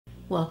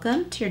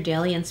Welcome to your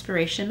daily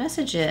inspiration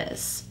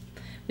messages.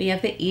 We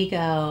have the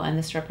ego, and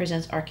this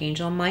represents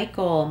Archangel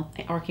Michael.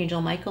 Archangel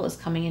Michael is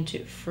coming in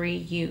to free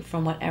you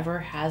from whatever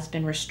has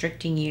been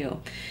restricting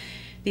you.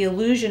 The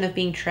illusion of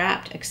being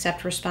trapped.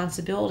 Accept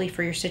responsibility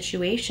for your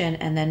situation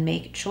and then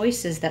make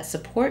choices that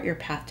support your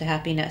path to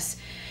happiness.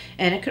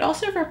 And it could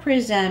also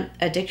represent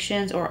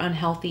addictions or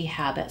unhealthy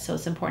habits. So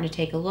it's important to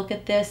take a look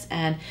at this.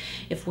 And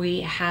if we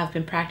have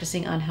been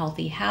practicing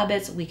unhealthy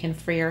habits, we can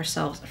free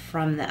ourselves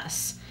from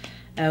this.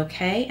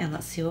 Okay, and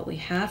let's see what we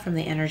have from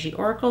the Energy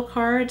Oracle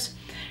cards.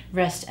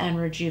 Rest and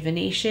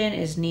rejuvenation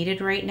is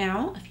needed right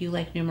now. If you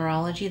like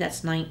numerology,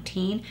 that's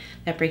 19.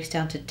 That breaks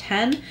down to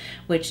 10,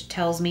 which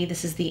tells me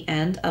this is the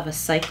end of a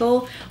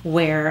cycle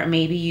where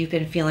maybe you've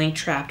been feeling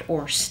trapped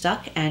or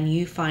stuck and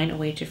you find a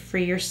way to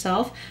free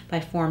yourself by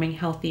forming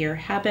healthier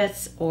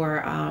habits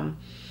or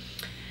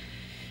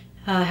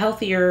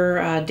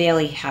healthier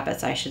daily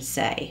habits, I should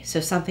say. So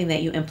something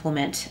that you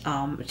implement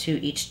to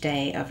each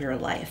day of your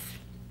life.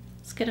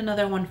 Let's get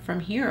another one from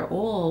here.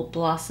 Oh,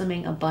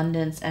 blossoming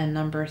abundance and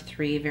number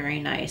 3. Very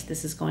nice.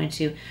 This is going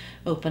to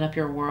open up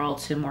your world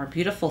to more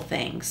beautiful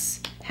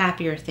things,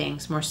 happier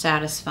things, more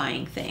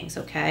satisfying things,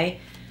 okay?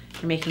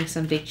 You're making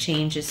some big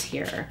changes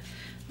here.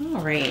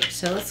 All right,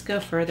 so let's go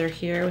further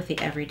here with the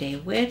Everyday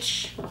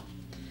Witch.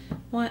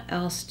 What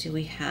else do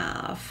we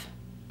have?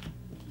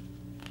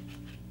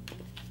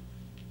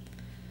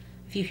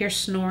 If you hear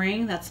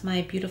snoring, that's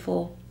my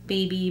beautiful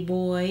baby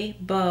boy,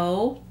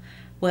 Bo.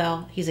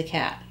 Well, he's a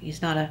cat.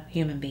 He's not a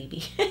human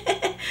baby.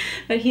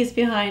 But he's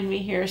behind me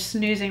here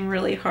snoozing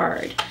really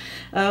hard.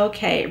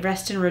 Okay,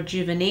 rest and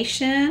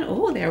rejuvenation.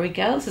 Oh, there we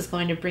go. This is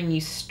going to bring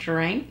you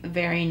strength.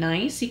 Very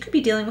nice. You could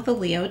be dealing with a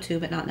Leo too,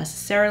 but not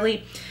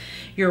necessarily.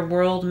 Your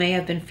world may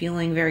have been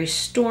feeling very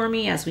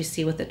stormy, as we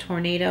see with the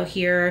tornado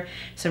here.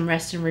 Some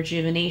rest and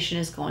rejuvenation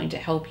is going to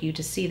help you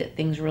to see that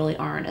things really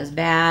aren't as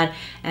bad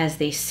as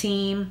they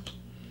seem.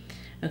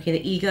 Okay,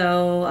 the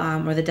ego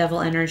or the devil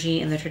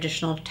energy in the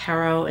traditional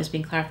tarot is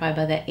being clarified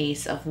by the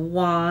Ace of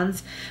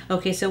Wands.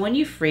 Okay, so when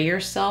you free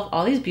yourself,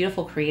 all these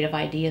beautiful creative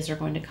ideas are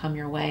going to come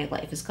your way.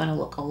 Life is going to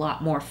look a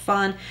lot more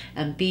fun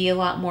and be a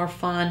lot more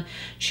fun.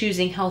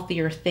 Choosing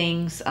healthier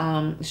things,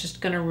 it's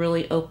just going to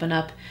really open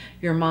up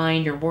your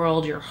mind, your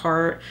world, your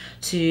heart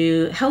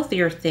to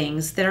healthier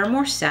things that are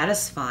more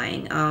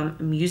satisfying.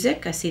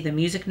 Music, I see the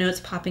music notes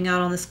popping out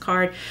on this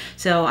card.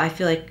 So I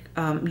feel like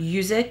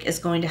music is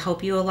going to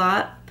help you a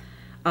lot.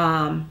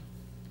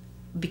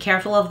 Be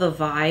careful of the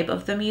vibe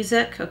of the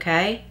music,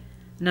 okay?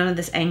 None of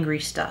this angry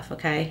stuff,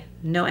 okay?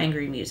 No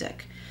angry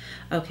music.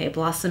 Okay,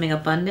 blossoming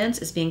abundance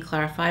is being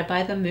clarified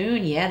by the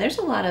moon. Yeah, there's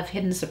a lot of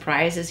hidden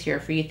surprises here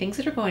for you, things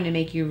that are going to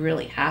make you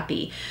really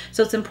happy.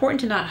 So it's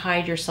important to not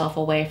hide yourself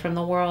away from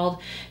the world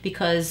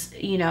because,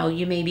 you know,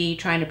 you may be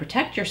trying to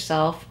protect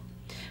yourself,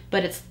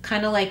 but it's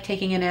kind of like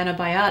taking an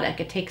antibiotic.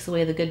 It takes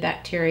away the good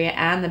bacteria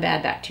and the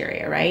bad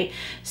bacteria, right?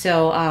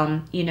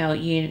 So, you know,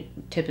 you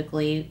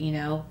typically, you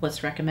know,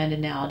 what's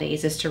recommended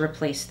nowadays is to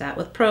replace that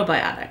with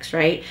probiotics,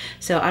 right?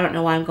 So I don't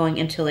know why I'm going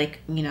into like,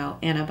 you know,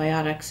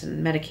 antibiotics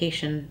and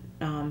medication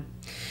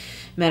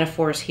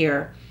metaphors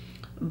here.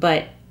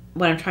 But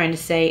what I'm trying to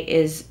say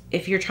is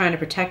if you're trying to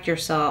protect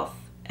yourself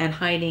and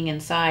hiding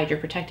inside, you're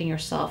protecting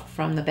yourself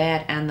from the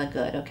bad and the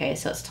good, okay?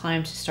 So it's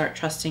time to start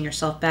trusting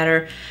yourself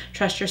better.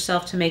 Trust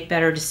yourself to make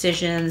better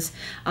decisions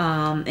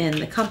in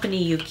the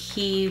company you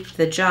keep,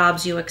 the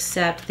jobs you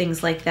accept,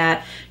 things like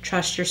that.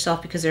 Trust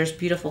yourself because there's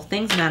beautiful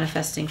things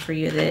manifesting for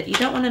you that you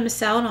don't want to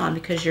miss out on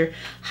because you're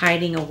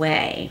hiding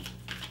away.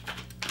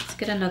 Let's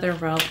get another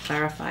row of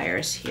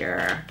clarifiers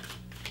here.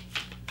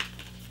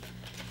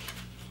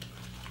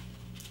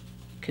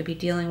 Could be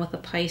dealing with a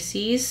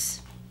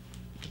Pisces.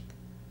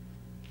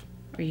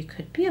 Or you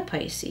could be a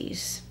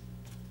Pisces.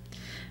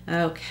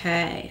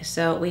 Okay,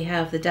 so we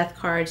have the Death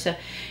card. So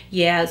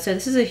yeah, so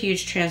this is a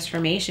huge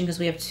transformation because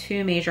we have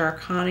 2 major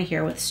arcana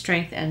here with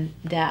strength and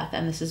death,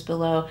 and this is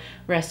below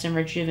rest and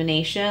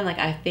rejuvenation. Like,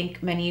 I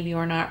think many of you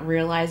are not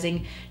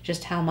realizing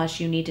just how much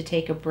you need to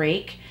take a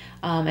break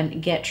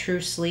and get true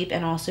sleep,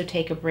 and also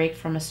take a break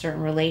from a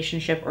certain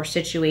relationship or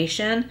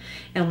situation.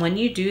 And when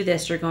you do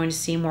this, you're going to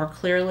see more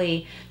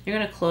clearly. You're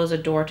going to close a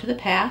door to the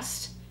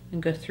past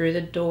and go through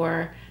the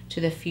door to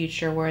the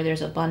future where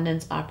there's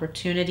abundance,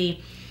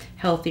 opportunity,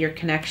 healthier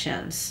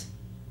connections.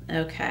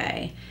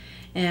 Okay,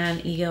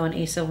 and ego and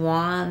Ace of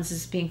Wands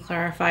is being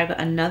clarified,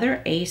 but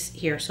another ace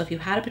here. So if you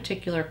had a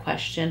particular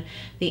question,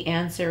 the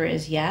answer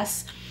is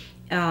yes.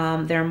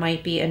 There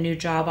might be a new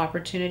job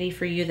opportunity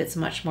for you that's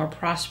much more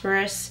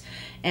prosperous,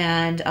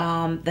 and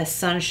the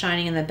sun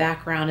shining in the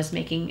background is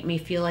making me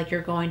feel like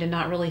you're going to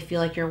not really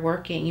feel like you're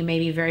working. You may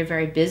be very,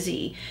 very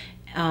busy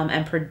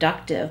and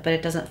productive, but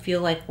it doesn't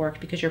feel like work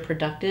because you're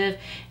productive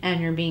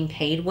and you're being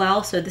paid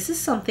well. So this is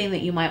something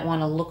that you might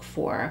want to look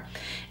for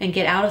and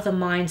get out of the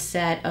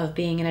mindset of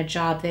being in a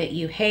job that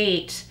you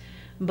hate,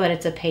 but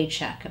it's a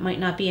paycheck. It might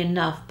not be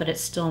enough, but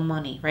it's still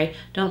money, right?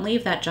 Don't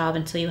leave that job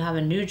until you have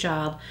a new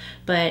job,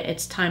 but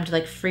it's time to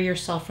like free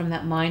yourself from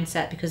that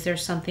mindset because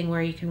there's something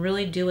where you can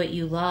really do what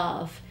you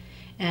love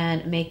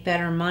and make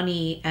better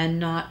money and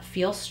not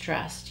feel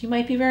stressed. You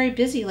might be very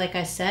busy, like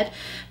I said,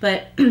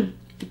 but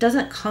it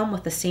doesn't come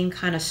with the same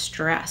kind of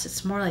stress.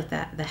 It's more like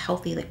that, the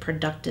healthy, like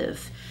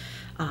productive,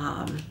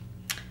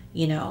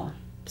 you know,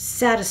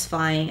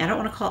 satisfying. I don't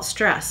want to call it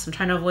stress. I'm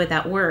trying to avoid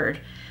that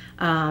word.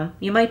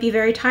 You might be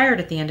very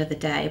tired at the end of the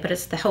day, but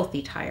it's the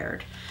healthy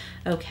tired.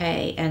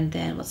 Okay, and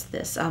then what's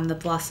this? The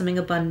blossoming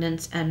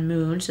abundance and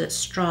moon. So that's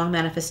strong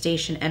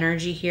manifestation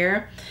energy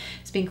here.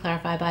 It's being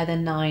clarified by the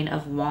 9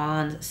 of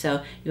Wands.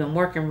 So you've been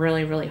working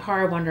really, really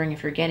hard, wondering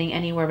if you're getting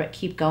anywhere, but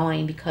keep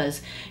going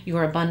because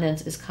your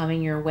abundance is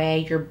coming your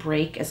way. Your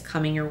break is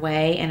coming your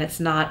way, and it's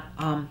not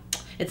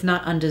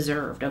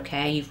undeserved,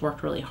 okay? You've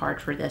worked really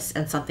hard for this,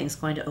 and something's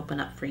going to open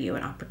up for you,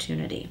 an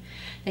opportunity.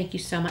 Thank you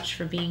so much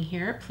for being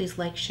here. Please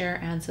like, share,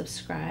 and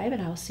subscribe,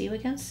 and I will see you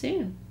again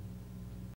soon.